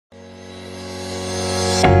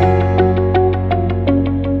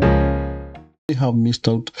have missed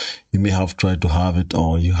out. You may have tried to have it,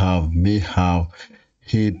 or may have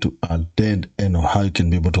hit to a dead end on how you can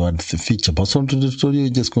be able to add the feature. But so to the tutorial, you're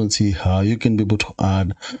just going to see how you can be able to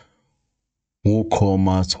add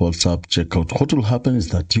WooCommerce WhatsApp checkout. What will happen is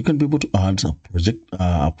that you can be able to add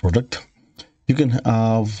a product. You can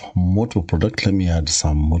have multiple products. Let me add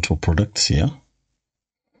some multiple products here.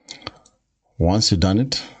 Once you've done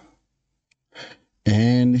it,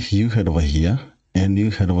 and you head over here, and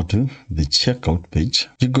you head over to the checkout page,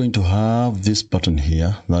 you're going to have this button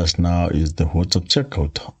here that now is the WhatsApp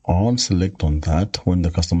checkout. Select on that. When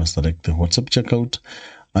the customer select the WhatsApp checkout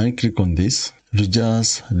and click on this, it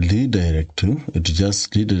just redirect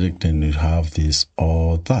and you have this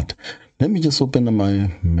or that. Let me just open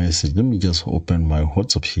my message. Let me just open my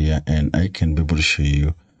WhatsApp here, and I can be able to show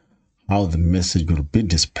you how the message will be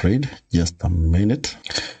displayed. Just a minute.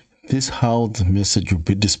 This is how the message will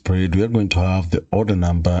be displayed. We are going to have the order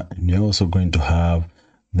number, and you're also going to have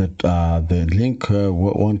that the link where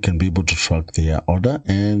one can be able to track their order,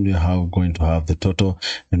 and we are going to have the total,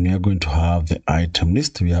 and we are going to have the item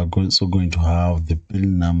list. We are also going to have the bill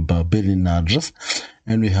number, billing address,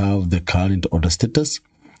 and we have the current order status,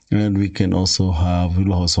 and we can also have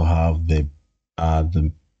the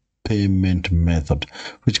payment method,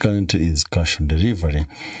 which currently is cash on delivery.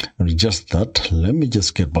 And just that, let me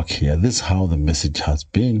just get back here. This is how the message has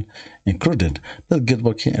been included. Let's get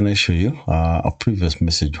back here and I show you a previous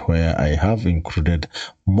message where I have included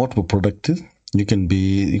multiple products. You can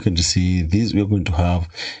see these. We're going to have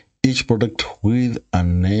each product with a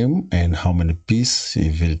name and how many pieces.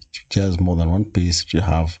 If it has more than one piece, you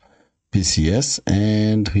have PCS,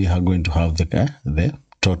 and we are going to have the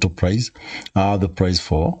total price, the price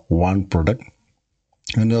for one product,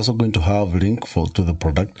 and you're also going to have link to the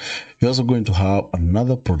product. You're also going to have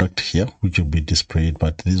another product here which will be displayed,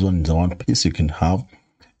 but this one is a one piece you can have.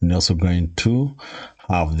 And you're also going to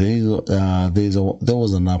have there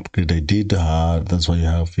was an upgrade I did, that's why you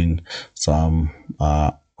have been some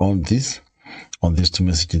on these two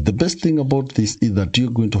messages. The best thing about this is that you're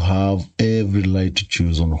going to have every light to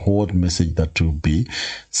choose on what message that will be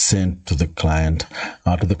sent to the client,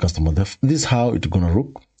 to the customer. This is how it's going to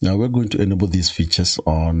look. Now we're going to enable these features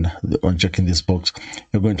on checking this box.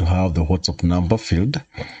 You're going to have the WhatsApp number field.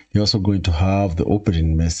 You're also going to have the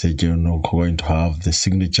opening message. You're not going to have the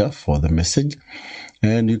signature for the message.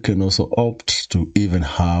 And you can also opt to even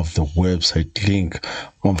have the website link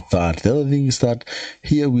on that. The other thing is that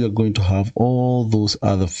here we are going to have all those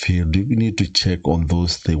other fields. You need to check on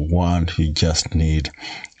those, the one you just need.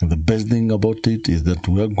 And the best thing about it is that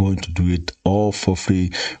we are going to do it all for free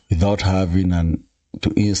without having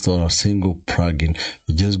to install a single plugin.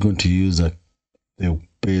 You're just going to use the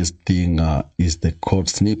best thing is the code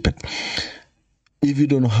snippet. If you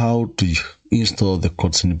don't know how to install the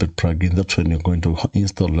code snippet plugin, that's when you're going to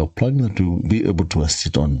install a plugin that will be able to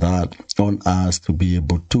assist on us to be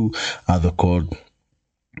able to add the code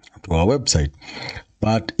to our website.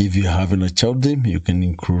 But if you have a child theme, you can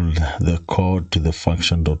include the code to the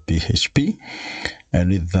function.php. And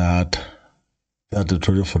with that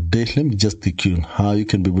tutorial for today, let me just take you on how you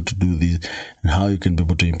can be able to do this and how you can be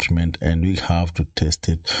able to implement, and we have to test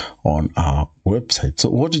it on our website. So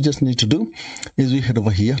what you just need to do is we head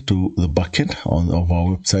over here to the backend of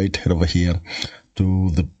our website, head over here to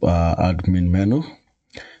the admin menu,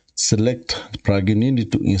 select the plugin. You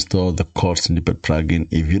need to install the code snippet plugin.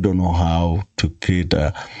 If you don't know how to create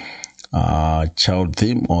a child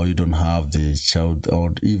theme, or you don't have the child,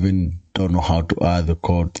 or even don't know how to add the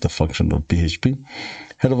code to the function.php,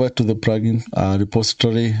 head over to the plugin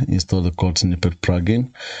repository, install the code snippet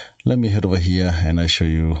plugin. Let me head over here and I show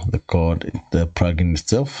you the code. The plugin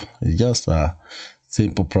itself is just a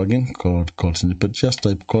simple plugin called code snippet. Just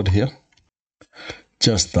type code here.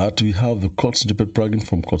 Just that, we have the code snippet plugin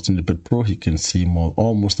from Code Snippet Pro. You can see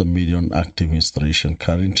almost 1 million active installation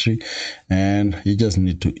currently, and you just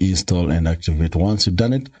need to install and activate. Once you've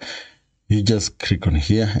done it, you just click on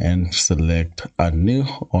here and select a new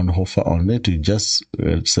on offer on it. You just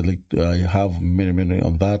select, you have many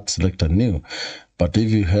on that, select a new. But if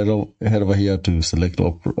you head over here to select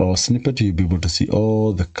our snippet, you'll be able to see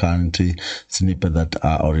all the current snippet that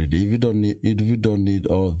are already. If you don't need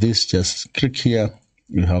all this, just click here.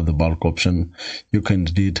 You have the bulk option. You can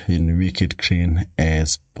edit and make it clean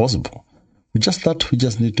as possible. We just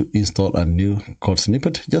need to install a new code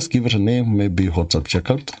snippet. Just give it a name, maybe WhatsApp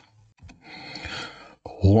checkout.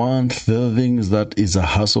 One other thing is that is a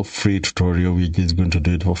hassle-free tutorial. We're just going to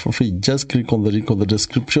do it for free. Just click on the link on the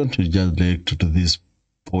description to just direct to this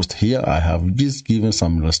post here. I have just given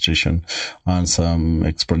some illustration and some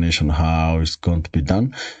explanation how it's going to be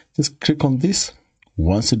done. Just click on this.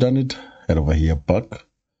 Once you've done it, head over here back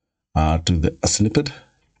to the snippet,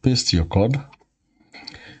 paste your code,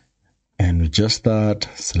 and with just that,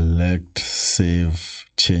 select save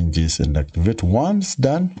changes and activate. Once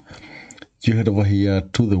done, you head over here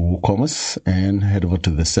to the WooCommerce and head over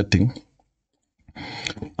to the setting.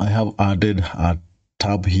 I have added a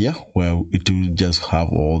tab here where it will just have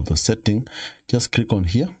all the setting. Just click on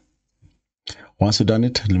here. Once you've done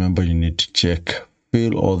it, remember you need to check,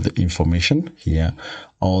 fill all the information here,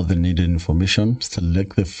 all the needed information.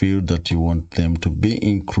 Select the field that you want them to be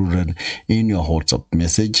included in your WhatsApp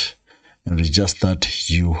message, and it's just that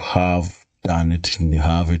you have done it and you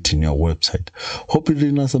have it in your website. Hope you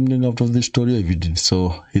did learn something out of this story. If you did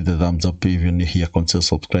so, hit the thumbs up. If you're new here, consider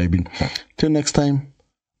subscribing. Till next time,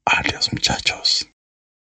 adios muchachos.